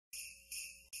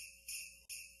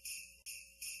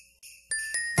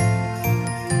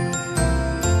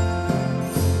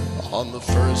On the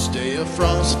first day of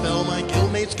Frostfell, my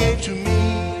guildmates gave to me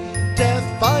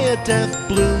death by a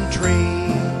Deathbloom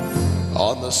tree.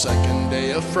 On the second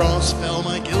day of Frostfell,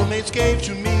 my guildmates gave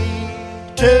to me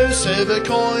 2 silver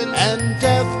coins and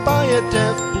death by a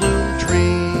Deathbloom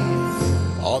tree.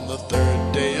 On the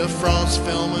third day of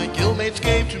Frostfell, my guildmates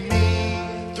gave to me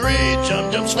 3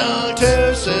 Jumjum Stalks,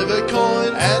 2 silver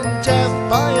coins and death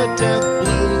by a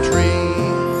Deathbloom tree.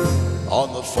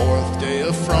 On the fourth day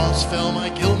of Frostfell, my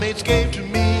guildmates gave to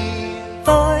me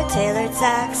 4 tailored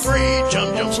sacks, 3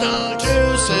 Jumjum Stalks,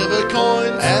 2 silver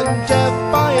coins and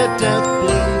death by a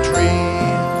Deathbloom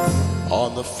tree.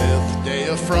 On the fifth day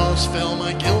of Frostfell,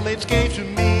 my guildmates gave to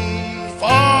me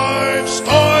 5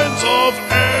 Stiens of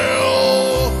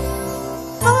Ale,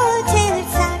 4 tailored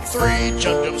sacks, 3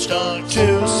 Jumjum Stalks,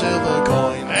 2 silver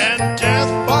coins and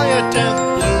death by a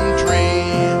Deathbloom tree.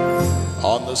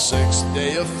 On the sixth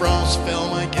day of Frostfell,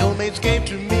 my guildmates gave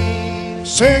to me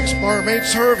 6 Barmaids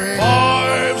Serving,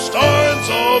 5 Stiens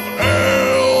of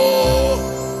Ale,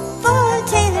 4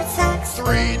 tailored sacks,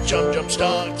 3 Jumjum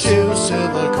Stalks, 2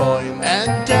 silver coins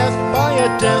and death by a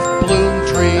Deathbloom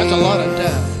tree. That's a lot of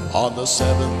death. On the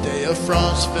seventh day of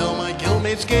Frostfell, my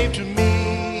guildmates gave to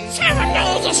me 7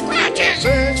 Gnolls of scratches,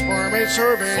 6 Barmaids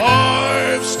Serving,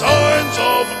 5 Stiens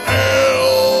of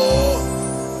Ale,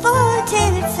 4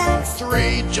 tailored sacks,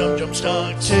 3 Jumjum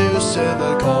Stalks, 2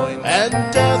 silver coins and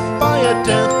death by a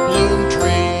Deathbloom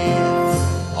tree.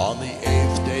 On the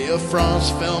eighth day of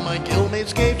Frostfell, my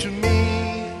guildmates gave to me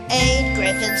 8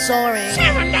 Griffins Soaring,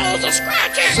 7 Gnolls of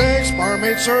scratches, 6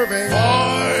 Barmaids Serving,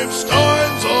 5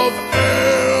 Stiens of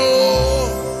Ale,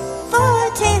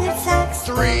 4 tailored sacks,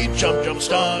 3 Jumjum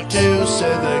Stalks, 2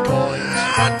 silver coins,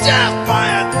 death by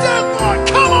a Deathbloom.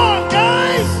 Come on,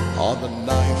 guys! On the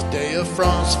ninth day of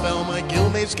Frostfell, my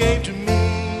guildmates gave to me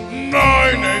 9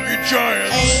 angry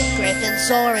giants, 8 Griffins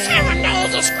Soaring, 7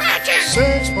 Gnolls of scratches,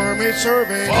 6 Barmaids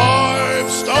Serving, 5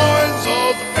 Stiens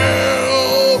of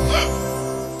Ale,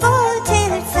 4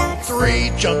 tailored sacks,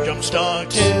 3 Jumjum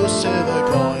Stalks, 2 silver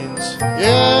coins.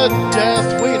 Yeah,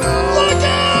 death, we know. Look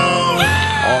out!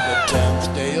 On the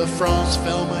 10th day of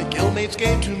Frostfell, my guildmates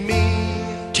gave to me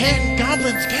 10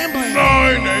 Goblins Gambling,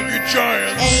 9 angry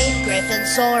giants, 8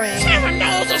 Griffins Soaring, 7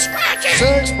 Gnolls of scratches,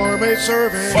 6 Barmaids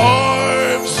Serving,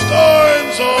 5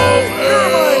 Stiens of Ale. You're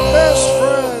my best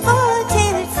friend. 4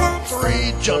 tailored sacks,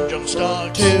 3 Jumjum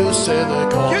Stalks, 2 silver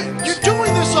coins. You're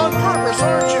doing this on purpose,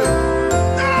 aren't you?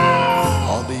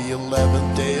 On the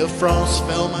 11th day of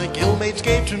Frostfell, my guildmates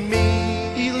gave to me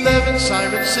 11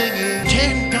 Sirens Singing,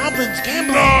 10 Goblins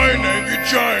Gambling, 9 angry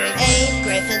giants, 8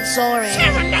 Griffins Soaring,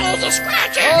 7 Gnolls of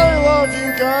scratches. I love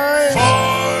you guys.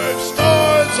 5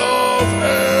 Stiens of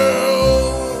Ale,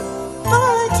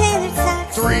 4 tailored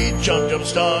sacks, 3 Jumjum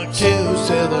Stalks, 2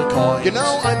 silver coins. You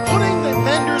know, I'm putting the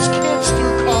vendors' kids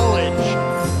through college.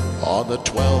 On the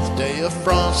 12th day of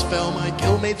Frostfell, my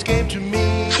guildmates gave to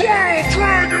me 12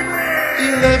 Dragon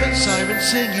Rings, 11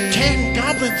 Sirens Singing, 10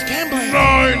 Goblins Gambling,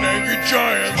 9 angry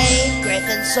giants, 8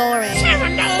 Griffins Soaring,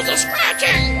 7 Gnolls of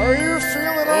scratching. Are you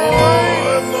feeling alright?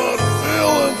 Oh, I'm not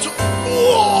feeling too...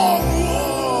 Whoa.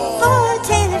 4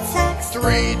 tailored sacks,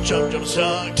 3 Jumjum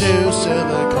Stalks, 2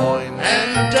 silver coins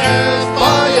and death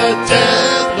by a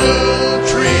Deathbloom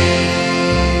tree.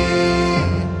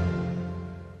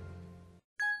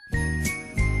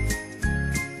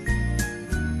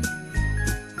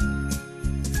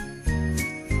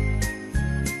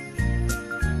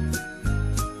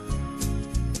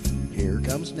 Here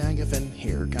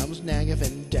comes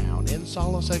Nagafin, down in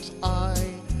Solosex's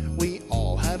eye. We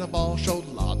all had a ball, showed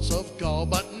lots of gall,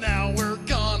 but now we're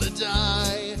gonna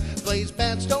die. Blaze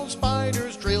bats, stone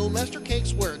spiders, drill master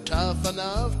cakes, we're tough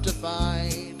enough to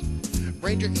fight.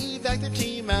 Ranger evac the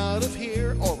team out of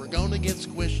here, or we're gonna get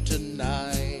squished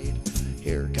tonight.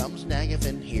 Here comes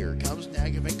Nagafin,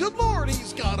 good lord,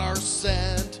 he's got our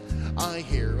scent. I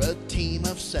hear a team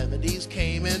of 70s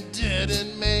came and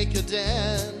didn't make a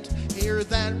dent. Hear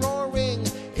that roaring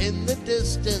in the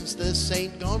distance, this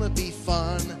ain't gonna be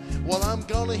fun. Well, I'm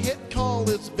gonna hit call,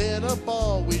 it's been a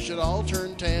ball, we should all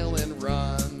turn tail and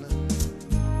run.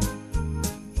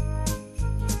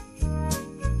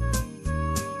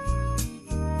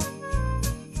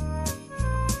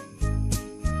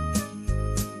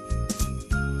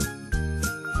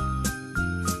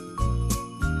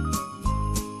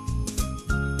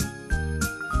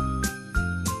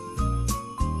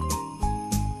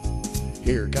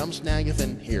 Here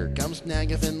comes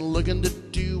Nagafin, looking to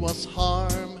do us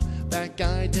harm. That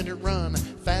guy didn't run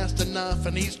fast enough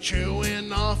and he's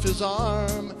chewing off his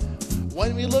arm.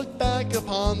 When we look back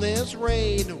upon this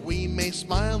raid, we may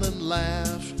smile and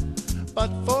laugh. But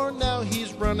for now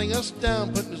he's running us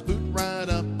down, putting his boot right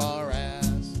up our ass.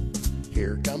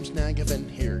 Here comes Nagafin,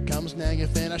 here comes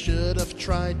Nagafin. I should have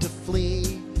tried to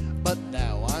flee, but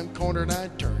now I'm cornered. I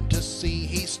turn to see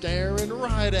he's staring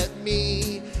right at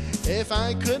me. If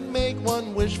I could make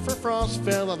one wish for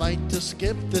Frostfell, I'd like to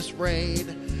skip this raid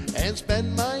and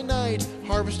spend my night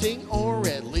harvesting, or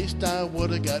at least I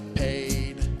would've got paid.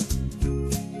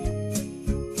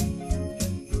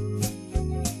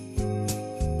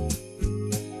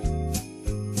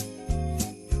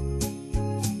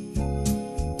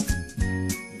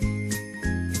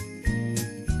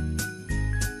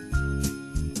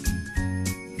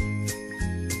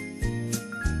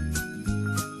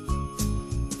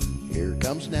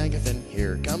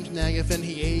 Here comes Nagafin,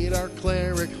 he ate our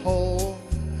cleric whole.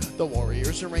 The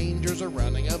warriors and rangers are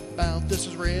running about, this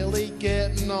is really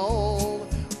getting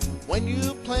old. When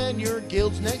you plan your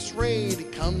guild's next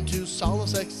raid, come to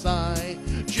Solace XI.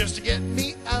 Just to get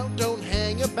me out, don't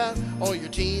hang about, or your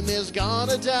team is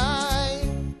gonna die.